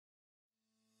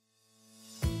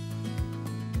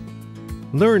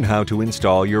Learn how to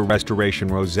install your restoration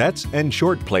rosettes and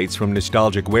short plates from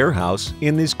Nostalgic Warehouse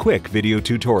in this quick video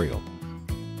tutorial.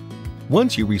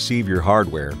 Once you receive your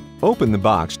hardware, open the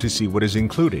box to see what is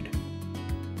included.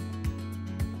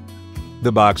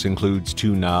 The box includes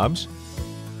 2 knobs,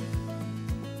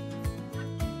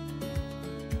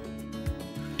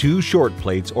 2 short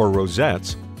plates or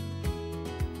rosettes,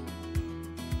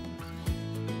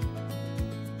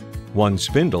 1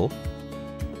 spindle,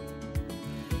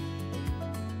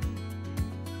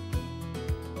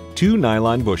 2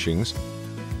 nylon bushings,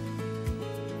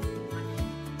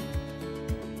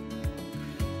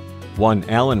 1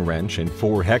 Allen wrench and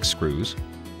 4 hex screws,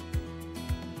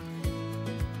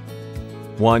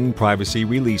 1 privacy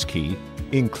release key,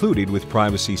 included with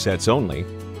privacy sets only,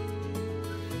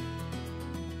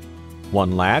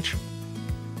 1 latch,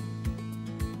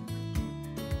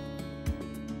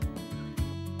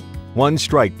 1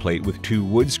 strike plate with 2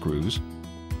 wood screws,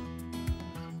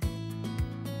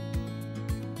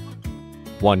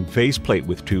 1 face plate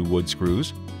with 2 wood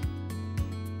screws,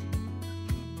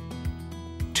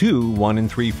 2 1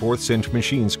 3/4 inch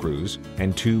machine screws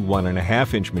and 2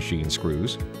 1.5 inch machine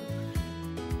screws,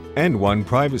 and 1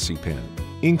 privacy pin,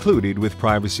 included with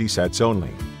privacy sets only.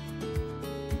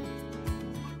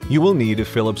 You will need a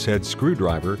Phillips head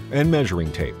screwdriver and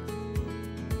measuring tape.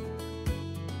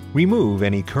 Remove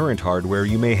any current hardware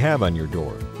you may have on your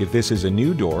door. If this is a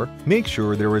new door, make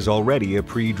sure there is already a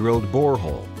pre-drilled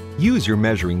borehole. Use your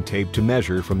measuring tape to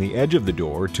measure from the edge of the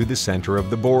door to the center of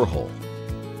the borehole.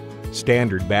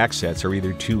 Standard back sets are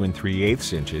either 2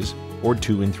 3/8 inches or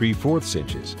 2 3/4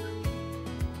 inches.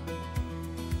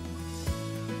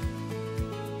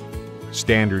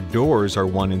 Standard doors are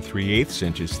 1 3/8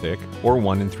 inches thick or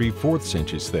 1 3/4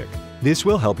 inches thick. This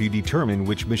will help you determine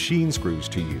which machine screws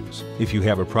to use. If you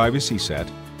have a privacy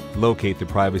set, locate the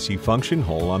privacy function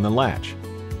hole on the latch.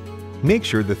 Make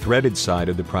sure the threaded side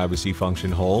of the privacy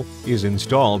function hole is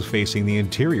installed facing the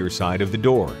interior side of the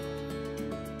door.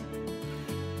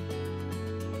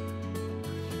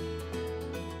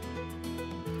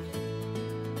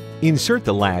 Insert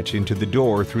the latch into the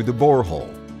door through the borehole.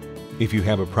 If you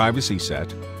have a privacy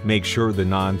set, make sure the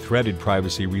non-threaded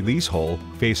privacy release hole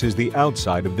faces the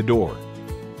outside of the door.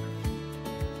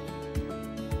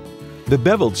 The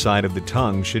beveled side of the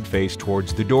tongue should face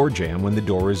towards the door jamb when the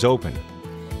door is open.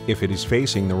 If it is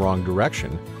facing the wrong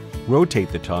direction,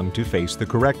 rotate the tongue to face the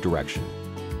correct direction.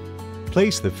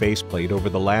 Place the faceplate over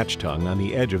the latch tongue on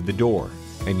the edge of the door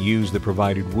and use the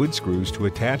provided wood screws to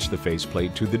attach the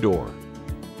faceplate to the door.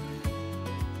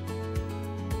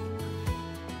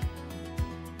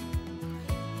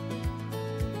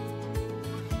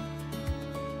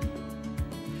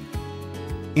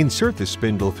 Insert the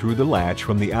spindle through the latch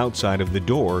from the outside of the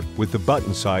door with the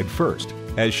button side first,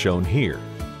 as shown here.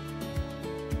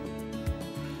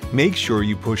 Make sure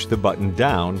you push the button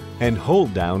down and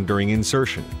hold down during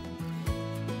insertion.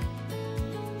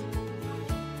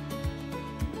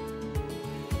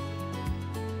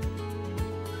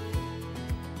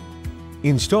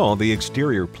 Install the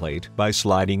exterior plate by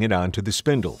sliding it onto the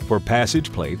spindle. For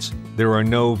passage plates, there are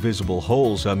no visible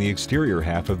holes on the exterior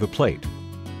half of the plate.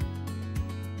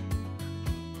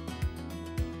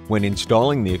 When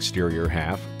installing the exterior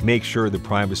half, make sure the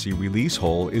privacy release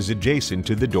hole is adjacent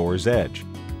to the door's edge.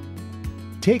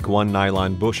 Take 1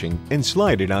 nylon bushing and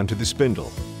slide it onto the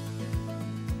spindle.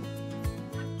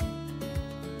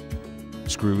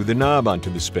 Screw the knob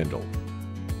onto the spindle.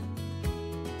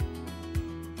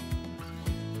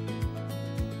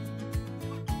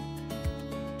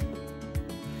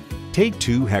 Take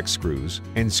 2 hex screws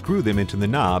and screw them into the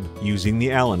knob using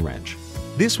the Allen wrench.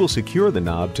 This will secure the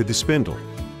knob to the spindle.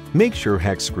 Make sure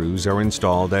hex screws are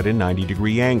installed at a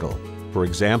 90-degree angle, for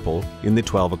example, in the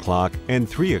 12 o'clock and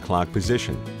 3 o'clock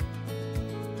position.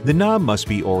 The knob must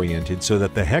be oriented so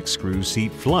that the hex screws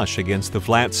seat flush against the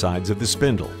flat sides of the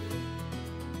spindle.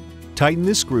 Tighten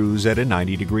the screws at a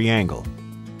 90-degree angle.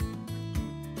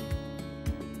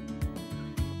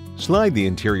 Slide the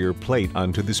interior plate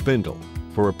onto the spindle.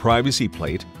 For a privacy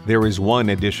plate, there is 1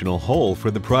 additional hole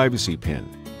for the privacy pin.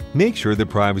 Make sure the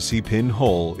privacy pin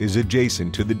hole is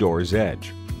adjacent to the door's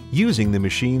edge. Using the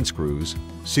machine screws,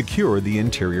 secure the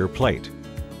interior plate.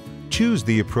 Choose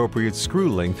the appropriate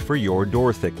screw length for your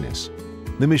door thickness.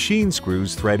 The machine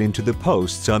screws thread into the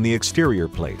posts on the exterior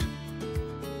plate.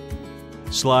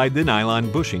 Slide the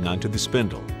nylon bushing onto the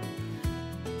spindle.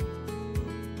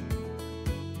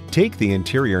 Take the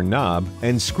interior knob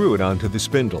and screw it onto the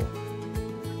spindle.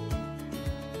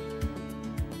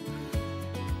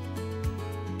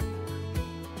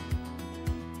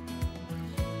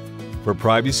 For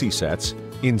privacy sets,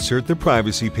 insert the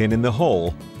privacy pin in the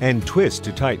hole and twist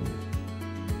to tighten.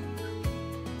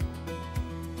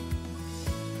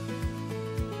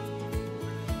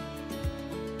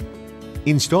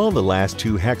 Install the last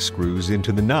 2 hex screws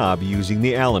into the knob using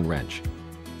the Allen wrench.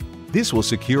 This will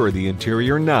secure the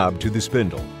interior knob to the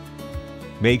spindle.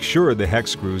 Make sure the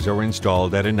hex screws are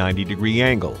installed at a 90-degree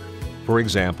angle, for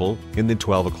example, in the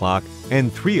 12 o'clock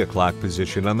and 3 o'clock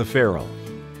position on the ferrule.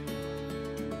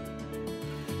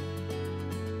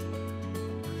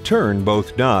 Turn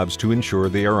both knobs to ensure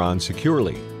they are on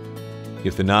securely.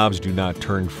 If the knobs do not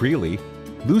turn freely,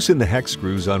 loosen the hex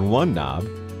screws on one knob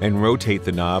and rotate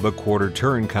the knob a quarter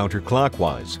turn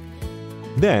counterclockwise.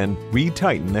 Then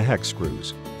retighten the hex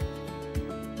screws.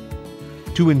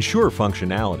 To ensure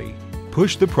functionality,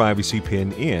 push the privacy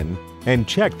pin in and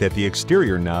check that the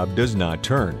exterior knob does not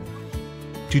turn.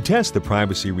 To test the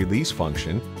privacy release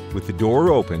function, with the door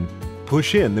open,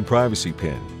 push in the privacy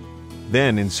pin.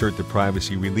 Then insert the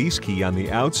privacy release key on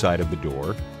the outside of the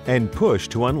door and push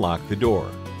to unlock the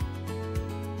door.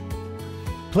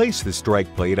 Place the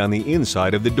strike plate on the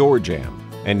inside of the door jamb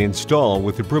and install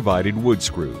with the provided wood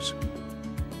screws.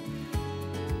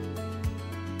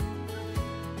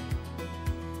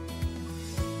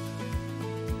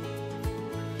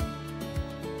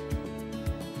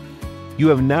 You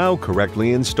have now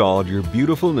correctly installed your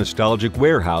beautiful Nostalgic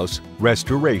Warehouse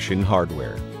restoration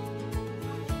hardware.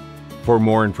 For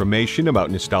more information about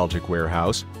Nostalgic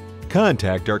Warehouse,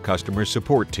 contact our customer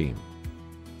support team.